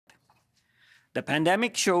The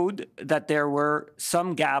pandemic showed that there were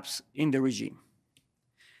some gaps in the regime.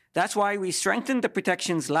 That's why we strengthened the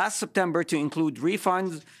protections last September to include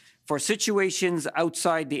refunds for situations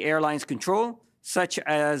outside the airline's control, such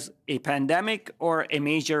as a pandemic or a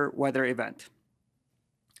major weather event.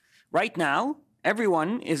 Right now,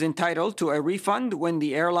 everyone is entitled to a refund when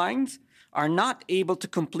the airlines are not able to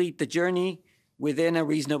complete the journey within a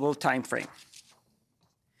reasonable time frame.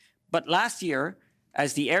 But last year,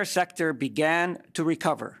 as the air sector began to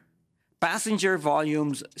recover, passenger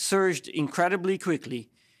volumes surged incredibly quickly,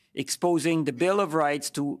 exposing the Bill of Rights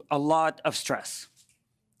to a lot of stress.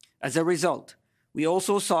 As a result, we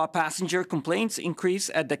also saw passenger complaints increase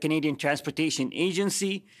at the Canadian Transportation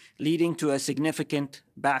Agency, leading to a significant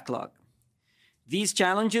backlog. These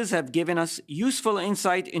challenges have given us useful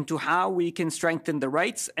insight into how we can strengthen the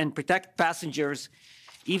rights and protect passengers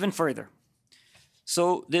even further.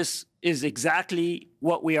 So this is exactly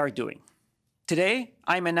what we are doing. Today,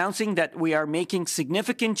 I'm announcing that we are making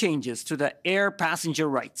significant changes to the air passenger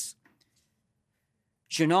rights.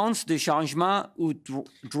 J'annonce des changements aux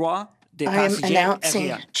droits des passagers I am announcing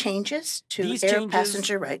aériens. changes to These air changes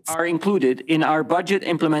passenger rights. are included in our Budget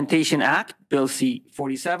Implementation Act, Bill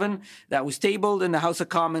C-47, that was tabled in the House of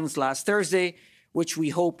Commons last Thursday, which we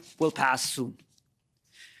hope will pass soon.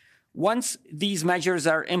 Once these measures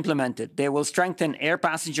are implemented, they will strengthen air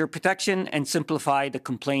passenger protection and simplify the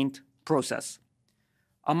complaint process.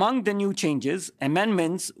 Among the new changes,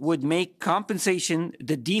 amendments would make compensation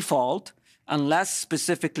the default unless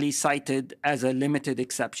specifically cited as a limited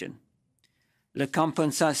exception. Les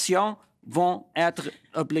compensations vont être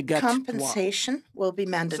obligatoires. Compensation will be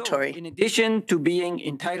mandatory. So, in addition to being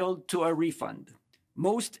entitled to a refund,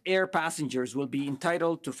 most air passengers will be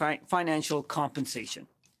entitled to financial compensation.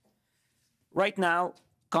 Right now,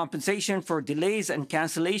 compensation for delays and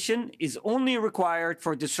cancellation is only required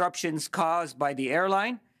for disruptions caused by the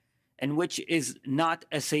airline, and which is not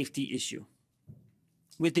a safety issue.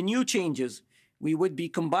 With the new changes, we would be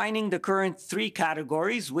combining the current three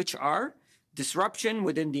categories, which are disruption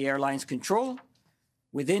within the airline's control,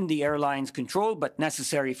 within the airline's control but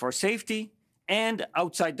necessary for safety, and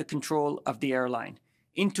outside the control of the airline,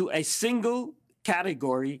 into a single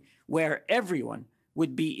category where everyone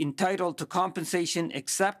would be entitled to compensation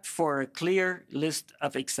except for a clear list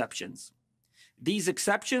of exceptions. These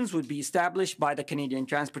exceptions would be established by the Canadian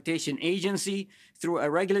Transportation Agency through a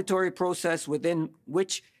regulatory process within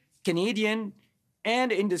which Canadian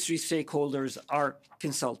and industry stakeholders are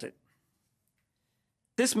consulted.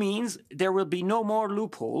 This means there will be no more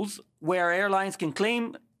loopholes where airlines can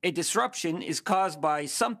claim a disruption is caused by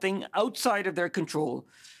something outside of their control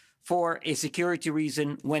for a security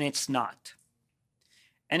reason when it's not.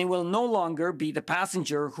 And it will no longer be the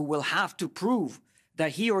passenger who will have to prove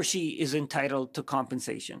that he or she is entitled to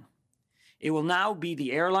compensation. It will now be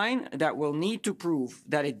the airline that will need to prove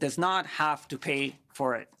that it does not have to pay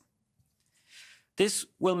for it. This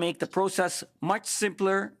will make the process much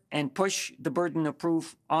simpler and push the burden of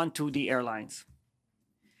proof onto the airlines.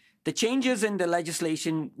 The changes in the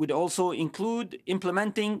legislation would also include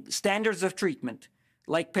implementing standards of treatment,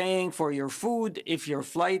 like paying for your food if your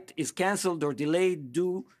flight is canceled or delayed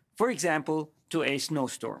due, for example, to a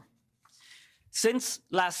snowstorm. Since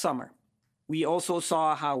last summer, we also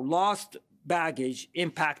saw how lost baggage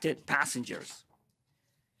impacted passengers.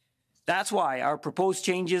 That's why our proposed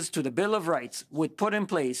changes to the Bill of Rights would put in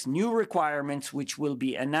place new requirements which will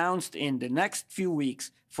be announced in the next few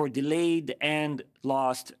weeks for delayed and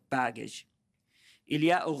lost baggage. There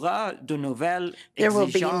will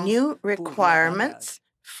be new requirements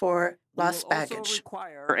for lost baggage. We will also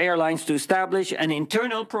require airlines to establish an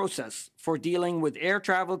internal process for dealing with air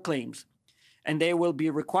travel claims, and they will be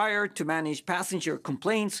required to manage passenger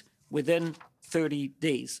complaints within 30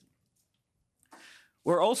 days.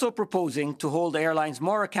 We're also proposing to hold airlines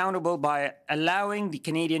more accountable by allowing the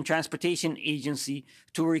Canadian Transportation Agency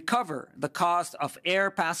to recover the cost of air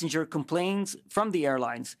passenger complaints from the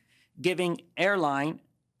airlines, giving airlines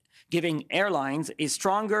a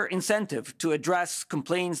stronger incentive to address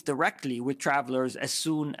complaints directly with travelers as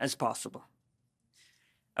soon as possible.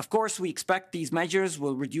 Of course, we expect these measures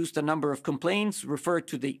will reduce the number of complaints referred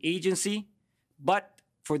to the agency, but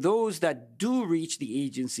for those that do reach the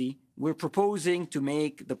agency, we're proposing to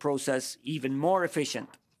make the process even more efficient.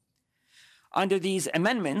 Under these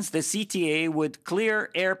amendments, the CTA would clear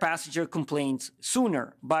air passenger complaints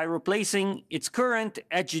sooner by replacing its current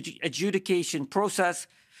adjudication process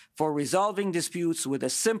for resolving disputes with a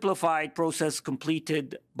simplified process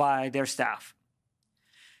completed by their staff.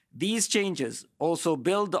 These changes also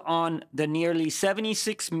build on the nearly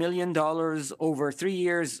 $76 million over 3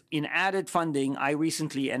 years in added funding I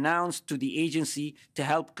recently announced to the agency to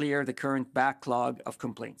help clear the current backlog of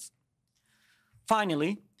complaints.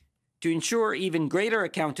 Finally, to ensure even greater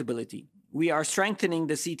accountability, we are strengthening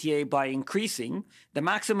the CTA by increasing the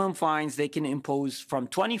maximum fines they can impose from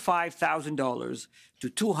 $25,000 to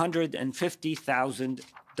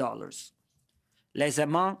 $250,000. Les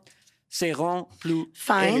amendes seront plus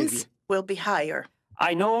Fines élevées. will be higher.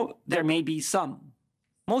 I know there may be some,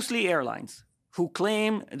 mostly airlines, who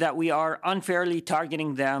claim that we are unfairly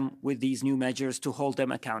targeting them with these new measures to hold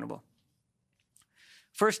them accountable.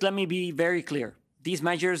 First, let me be very clear. These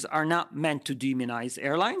measures are not meant to demonize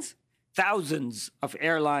airlines. Thousands of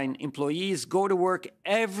airline employees go to work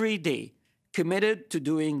every day committed to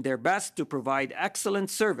doing their best to provide excellent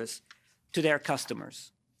service to their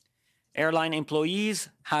customers. Airline employees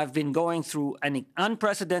have been going through an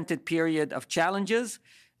unprecedented period of challenges,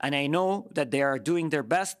 and I know that they are doing their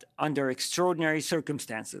best under extraordinary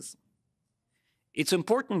circumstances. It's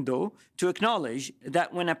important, though, to acknowledge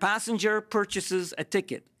that when a passenger purchases a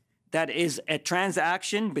ticket, that is a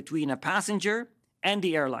transaction between a passenger and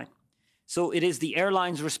the airline. So it is the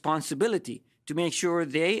airline's responsibility to make sure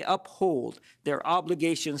they uphold their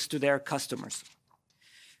obligations to their customers.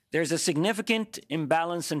 There's a significant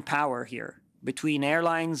imbalance in power here between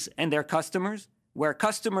airlines and their customers, where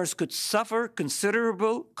customers could suffer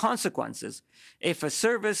considerable consequences if a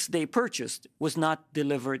service they purchased was not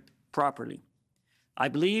delivered properly. I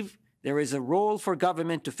believe there is a role for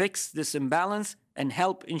government to fix this imbalance and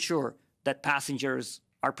help ensure that passengers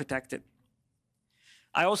are protected.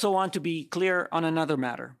 I also want to be clear on another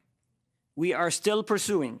matter. We are still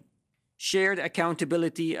pursuing shared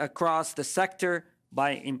accountability across the sector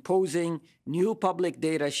by imposing new public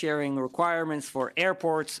data sharing requirements for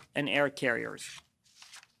airports and air carriers.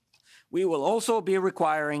 We will also be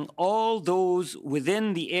requiring all those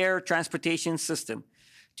within the air transportation system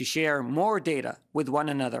to share more data with one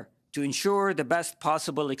another to ensure the best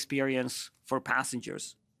possible experience for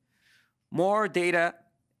passengers. More data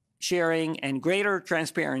sharing and greater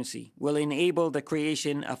transparency will enable the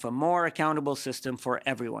creation of a more accountable system for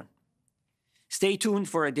everyone. Stay tuned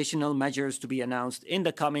for additional measures to be announced in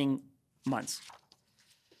the coming months.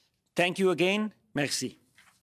 Thank you again. Merci.